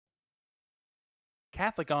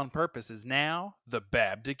Catholic on Purpose is now the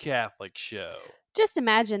Baptist Catholic Show. Just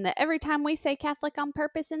imagine that every time we say Catholic on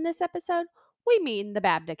Purpose in this episode, we mean the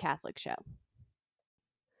Baptist Catholic Show.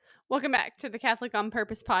 Welcome back to the Catholic on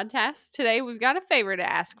Purpose podcast. Today we've got a favor to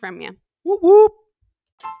ask from you. Whoop whoop.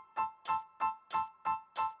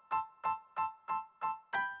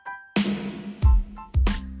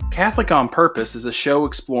 Catholic on Purpose is a show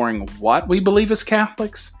exploring what we believe as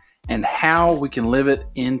Catholics and how we can live it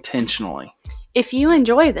intentionally. If you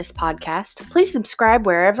enjoy this podcast, please subscribe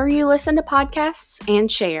wherever you listen to podcasts and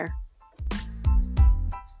share.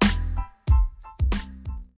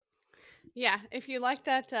 Yeah, if you like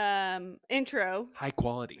that intro, High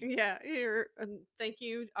quality. yeah, thank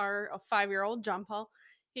you, our 5-year-old John Paul.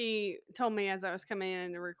 He told me as I was coming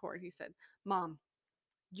in to record, he said, "Mom,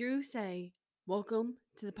 you say welcome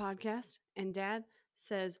to the podcast, and Dad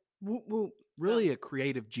says whoop whoop." Really a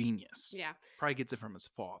creative genius. Yeah. Probably gets it from his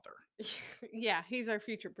father. Yeah, he's our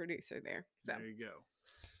future producer there. So There you go.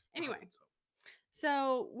 anyway,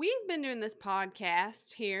 so we've been doing this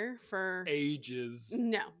podcast here for Ages.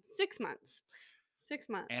 6 months. 6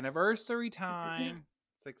 months. Anniversary time.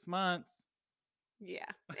 6 months. Yeah.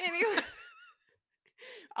 Anyway,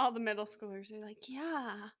 all the middle schoolers are like,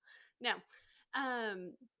 yeah. No.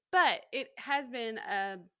 But it has been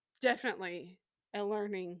definitely a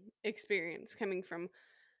learning experience coming from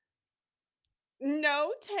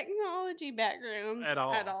no technology backgrounds At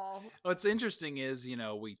all. What's interesting is,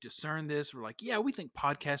 we discern this. We're like, yeah, we think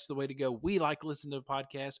podcasts are the way to go. We like listening to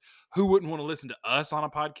podcasts. Who wouldn't want to listen to us on a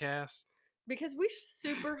podcast? Because we're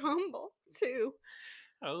super humble too.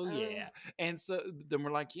 Oh yeah. And so then we're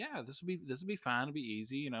like, yeah, this will be fine. It'll be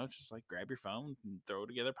easy. Just like grab your phone and throw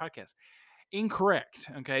together a podcast. Incorrect.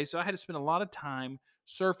 Okay. So I had to spend a lot of time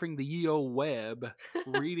surfing the ye old web,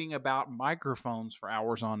 reading about microphones for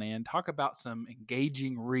hours on end, talk about some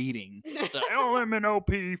engaging reading. The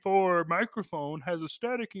LMNOP4 microphone has a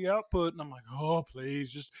staticky output. And I'm like, oh, please,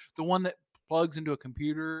 just the one that plugs into a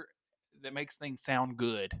computer that makes things sound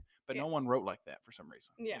good. But no one wrote like that for some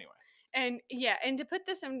reason. Yeah. Anyway. And to put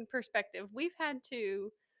this in perspective, we've had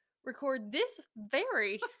to record this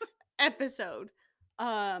very episode.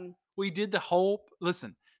 We did the whole,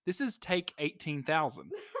 listen, this is take 18,000.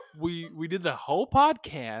 We did the whole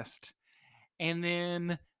podcast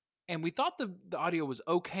and we thought the audio was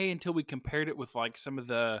okay until we compared it with like some of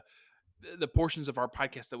the portions of our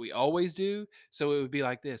podcast that we always do. So it would be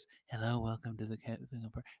like this. Hello, welcome to the Catholic on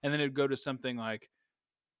Purpose. And then it'd go to something like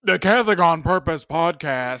the Catholic on Purpose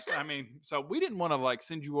podcast. I mean, so we didn't want to like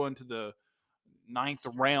send you on to the ninth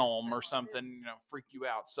realm or something, freak you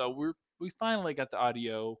out. So we finally got the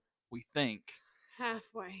audio, we think,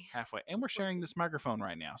 halfway. And we're sharing this microphone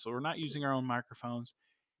right now. So we're not using our own microphones.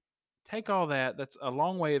 Take all that. That's a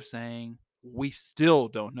long way of saying we still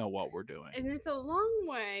don't know what we're doing. And it's a long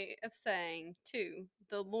way of saying, too,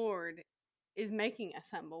 the Lord is making us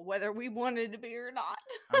humble, whether we wanted to be or not.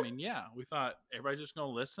 I mean, yeah, we thought everybody's just going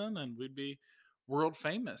to listen and we'd be world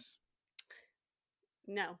famous.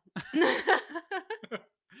 No.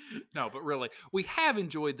 No, but really, we have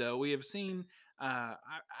enjoyed, though. We have seen, I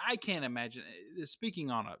can't imagine, speaking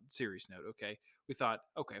on a serious note, okay, we thought,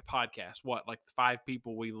 okay, podcast, what, like the 5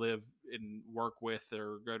 people we live and work with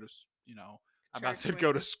or go to, I'm about to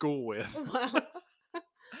go to school with.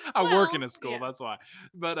 I work in a school, that's why.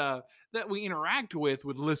 But that we interact with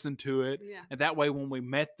would listen to it. Yeah. And that way, when we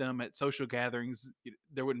met them at social gatherings,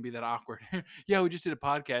 there wouldn't be that awkward. Yeah, we just did a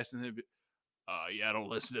podcast, and they'd be, yeah, I don't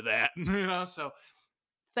listen to that. So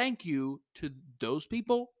thank you to those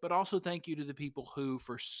people, but also thank you to the people who,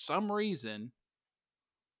 for some reason,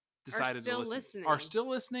 decided to listen. Are still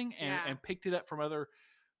listening and picked it up from other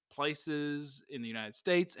places in the United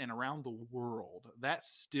States and around the world. That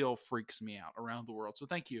still freaks me out, around the world. So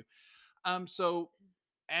thank you. So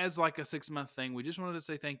as like a 6-month thing, we just wanted to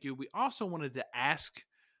say thank you. We also wanted to ask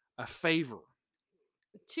a favor.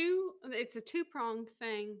 It's a 2-pronged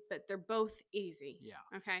thing, but they're both easy. Yeah.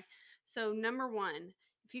 Okay. So number 1,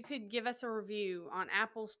 if you could give us a review on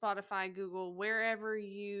Apple, Spotify, Google, wherever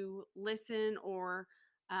you listen, or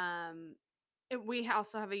we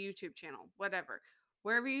also have a YouTube channel, whatever.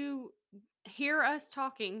 Wherever you hear us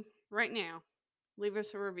talking right now, leave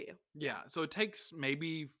us a review. Yeah. So it takes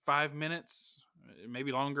maybe 5 minutes,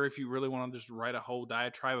 maybe longer if you really want to just write a whole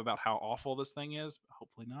diatribe about how awful this thing is.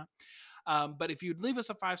 Hopefully not. But if you'd leave us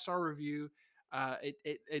a 5-star review,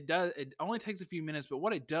 it only takes a few minutes, but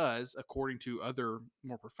what it does, according to other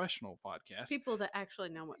more professional podcasts, people that actually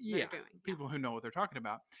know what they're doing, people who know what they're talking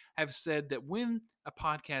about, have said that when a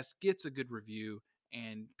podcast gets a good review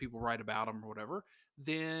and people write about them or whatever,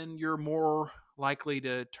 then you're more likely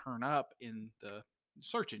to turn up in the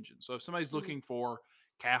search engines. So if somebody's Mhm. looking for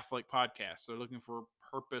Catholic podcasts, they're looking for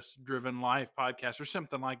purpose driven life podcast or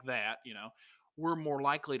something like that, we're more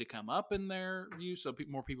likely to come up in their view. So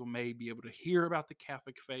more people may be able to hear about the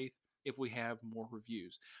Catholic faith if we have more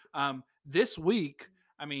reviews. This week,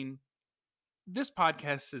 I mean, this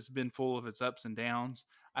podcast has been full of its ups and downs.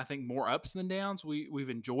 I think more ups than downs. We've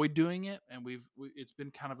enjoyed doing it, and it's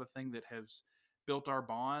been kind of a thing that has built our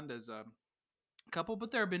bond as a couple.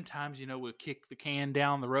 But there have been times, we'll kick the can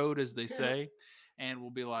down the road, as they say, and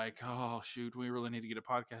we'll be like, "Oh shoot, we really need to get a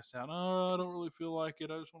podcast out." Oh, I don't really feel like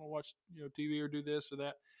it. I just want to watch TV or do this or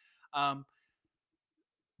that. Um,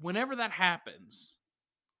 Whenever that happens,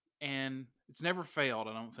 and it's never failed,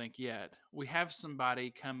 I don't think yet. We have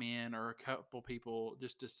somebody come in or a couple people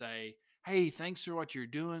just to say, "Hey, thanks for what you're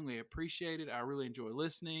doing. We appreciate it. I really enjoy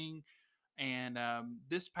listening." And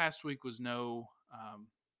this past week was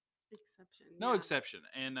Exception. no Yeah. exception.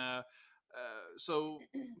 And so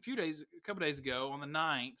a couple days ago, on the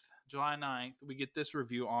 9th, July 9th, we get this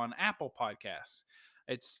review on Apple Podcasts.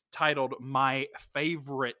 It's titled "My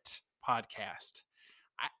Favorite Podcast."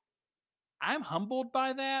 I'm humbled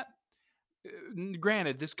by that.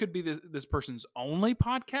 Granted, this could be this person's only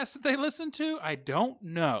podcast that they listen to. I don't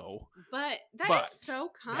know, But that is but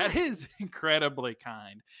so that is kind. incredibly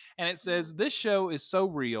kind. And it Yeah. says, "This show is so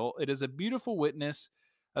real. It is a beautiful witness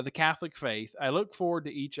of the Catholic faith. I look forward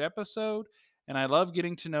to each episode, and I love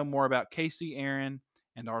getting to know more about Casey, Aaron,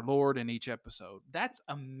 and our Lord in each episode." That's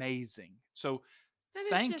amazing. So That is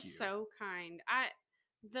thank just you. so kind.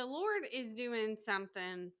 The Lord is doing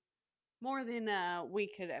something more than we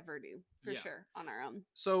could ever do for Yeah. sure on our own.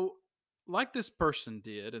 So, like this person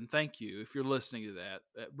did, and thank you if you're listening to that.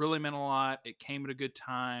 That really meant a lot. It came at a good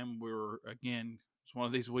time. We were, again, it's one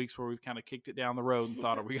of these weeks where we've kind of kicked it down the road and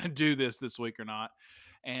thought, are we going to do this week or not?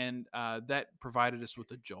 And that provided us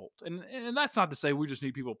with a jolt. And that's not to say we just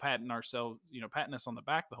need people patting ourselves, patting us on the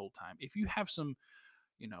back the whole time. If you have some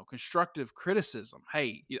constructive criticism.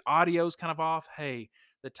 Hey, audio's kind of off. Hey,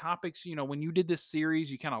 the topics, when you did this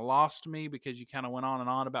series, you kind of lost me because you kind of went on and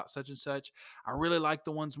on about such and such. I really like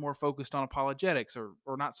the ones more focused on apologetics or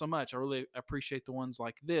not so much. I really appreciate the ones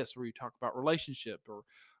like this where you talk about relationship or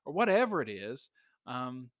whatever it is.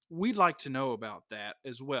 We'd like to know about that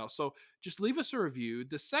as well. So just leave us a review.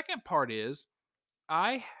 The second part is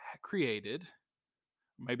I created,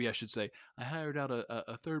 maybe I should say, I hired out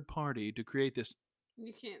a third party to create this.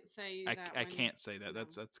 You can't say that I when can't say that. no.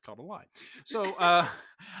 That's called a lie. So,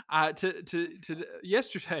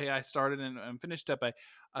 yesterday I started and finished up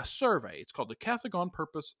a survey. It's called the Catholic on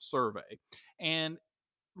Purpose Survey, and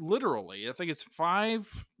literally, I think it's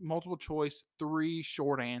 5 multiple choice, 3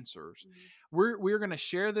 short answers. Mhm. We're going to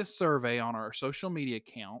share this survey on our social media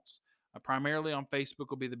accounts. Primarily on Facebook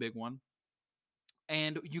will be the big one,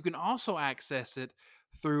 and you can also access it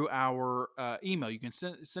through our email. You can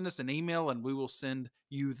send us an email and we will send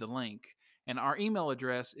you the link. And our email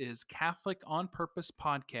address is Catholic on Purpose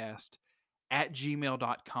Podcast at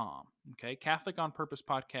gmail.com. Okay, Catholic on Purpose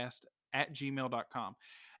Podcast at gmail.com.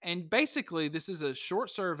 And basically, this is a short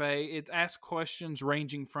survey. It's asked questions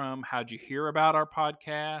ranging from how'd you hear about our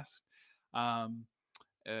podcast? Um,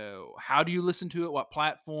 how do you listen to it? What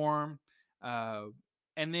platform? Uh,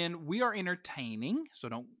 and then we are entertaining. So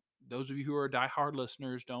don't, those of you who are diehard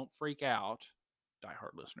listeners, don't freak out.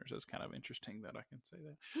 Diehard listeners, that's kind of interesting that I can say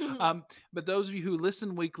that. But those of you who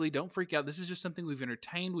listen weekly, don't freak out. This is just something we've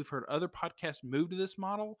entertained. We've heard other podcasts move to this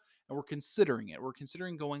model, and we're considering it. We're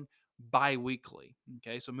considering going bi-weekly.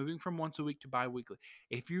 Okay, so moving from once a week to bi-weekly.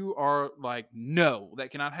 If you are like, no,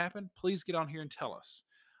 that cannot happen, please get on here and tell us.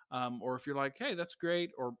 Or if you're like, hey, that's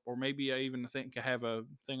great, or maybe I even think I have a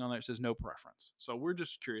thing on there that says no preference. So we're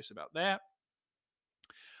just curious about that.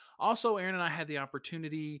 Also, Aaron and I had the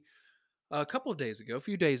opportunity a couple of days ago, a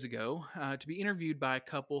few days ago, to be interviewed by a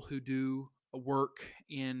couple who do work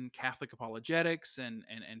in Catholic apologetics and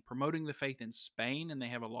promoting the faith in Spain, and they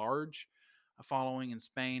have a large following in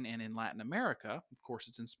Spain and in Latin America. Of course,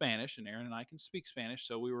 it's in Spanish, and Aaron and I can speak Spanish,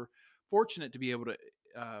 so we were fortunate to be able to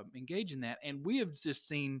engage in that. And we have just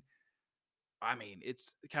seen, I mean, it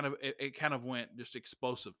kind of went just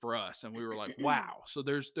explosive for us, and we were like, wow. So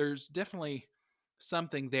there's definitely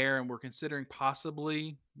something there, and we're considering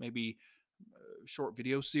possibly maybe a short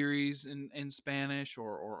video series in Spanish,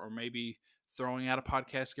 or maybe throwing out a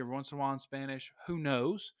podcast every once in a while in Spanish. Who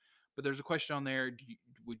knows? But there's a question on there.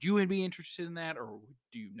 Would you be interested in that, or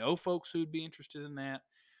do you know folks who would be interested in that?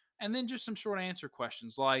 And then just some short answer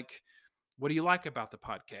questions like, what do you like about the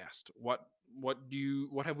podcast? What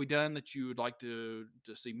have we done that you would like to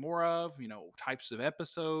see more of? Types of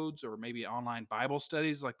episodes, or maybe online Bible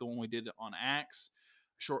studies like the one we did on Acts,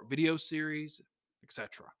 short video series,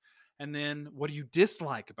 etc. And then what do you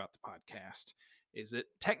dislike about the podcast? Is it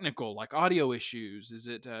technical, like audio issues? Is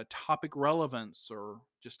it topic relevance, or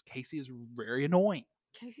just Casey is very annoying?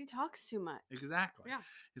 Casey talks too much. Exactly. Yeah.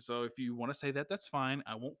 So if you want to say that, that's fine.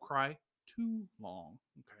 I won't cry too long.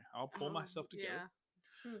 Okay. I'll pull myself together.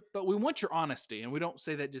 Yeah. But we want your honesty, and we don't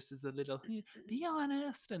say that just as a little, be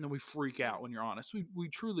honest, and then we freak out when you're honest. We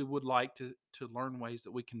truly would like to learn ways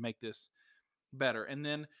that we can make this better. And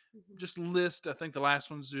then just list, I think the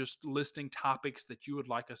last one's just listing topics that you would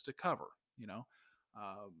like us to cover.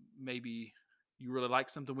 Maybe you really like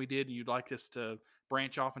something we did and you'd like us to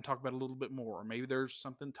branch off and talk about a little bit more. Or maybe there's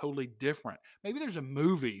something totally different. Maybe there's a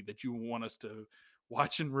movie that you want us to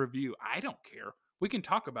watch and review. I don't care. We can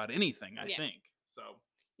talk about anything, I think. So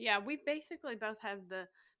yeah, we basically both have the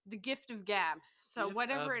gift of gab. So gift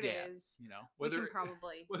whatever of it gab, is, whether we can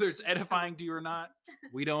probably whether it's edifying to you or not,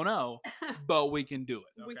 we don't know, but we can do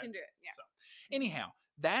it. Okay? We can do it. Yeah. So anyhow,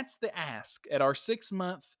 that's the ask at our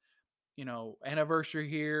 6-month, anniversary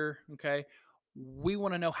here. Okay. We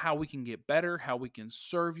want to know how we can get better, how we can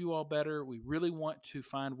serve you all better. We really want to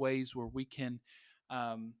find ways where we can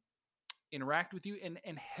interact with you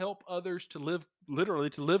and help others to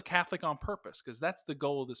live Catholic on purpose, because that's the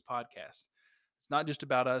goal of this podcast. It's not just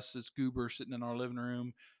about us as goobers sitting in our living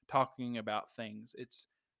room talking about things. It's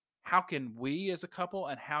how can we as a couple,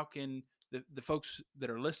 and how can the folks that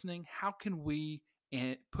are listening, how can we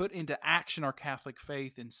put into action our Catholic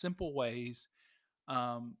faith in simple ways,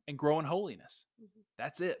 and grow in holiness.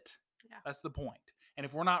 That's it. Yeah. That's the point. And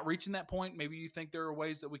if we're not reaching that point, maybe you think there are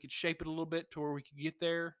ways that we could shape it a little bit to where we could get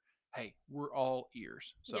there. Hey, we're all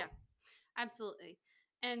ears. So yeah, absolutely.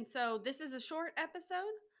 And so this is a short episode,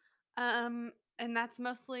 and that's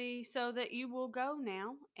mostly so that you will go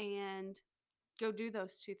now and go do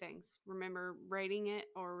those two things. Remember rating it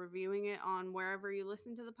or reviewing it on wherever you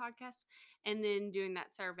listen to the podcast, and then doing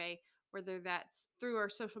that survey, whether that's through our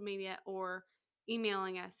social media or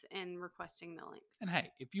emailing us and requesting the link. And hey,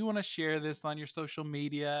 if you want to share this on your social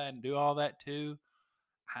media and do all that too,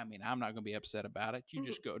 I mean, I'm not going to be upset about it. You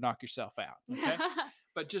just go knock yourself out. Okay.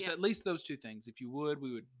 But just at least those two things, if you would,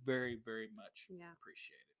 we would very, very much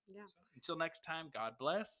appreciate it. Yeah. So until next time, God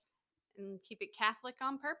bless. And keep it Catholic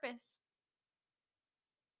on purpose.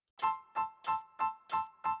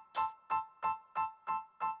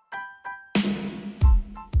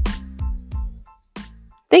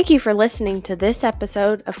 Thank you for listening to this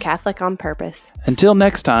episode of Catholic on Purpose. Until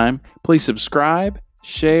next time, please subscribe,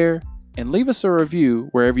 share, and leave us a review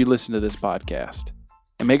wherever you listen to this podcast.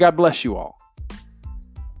 And may God bless you all.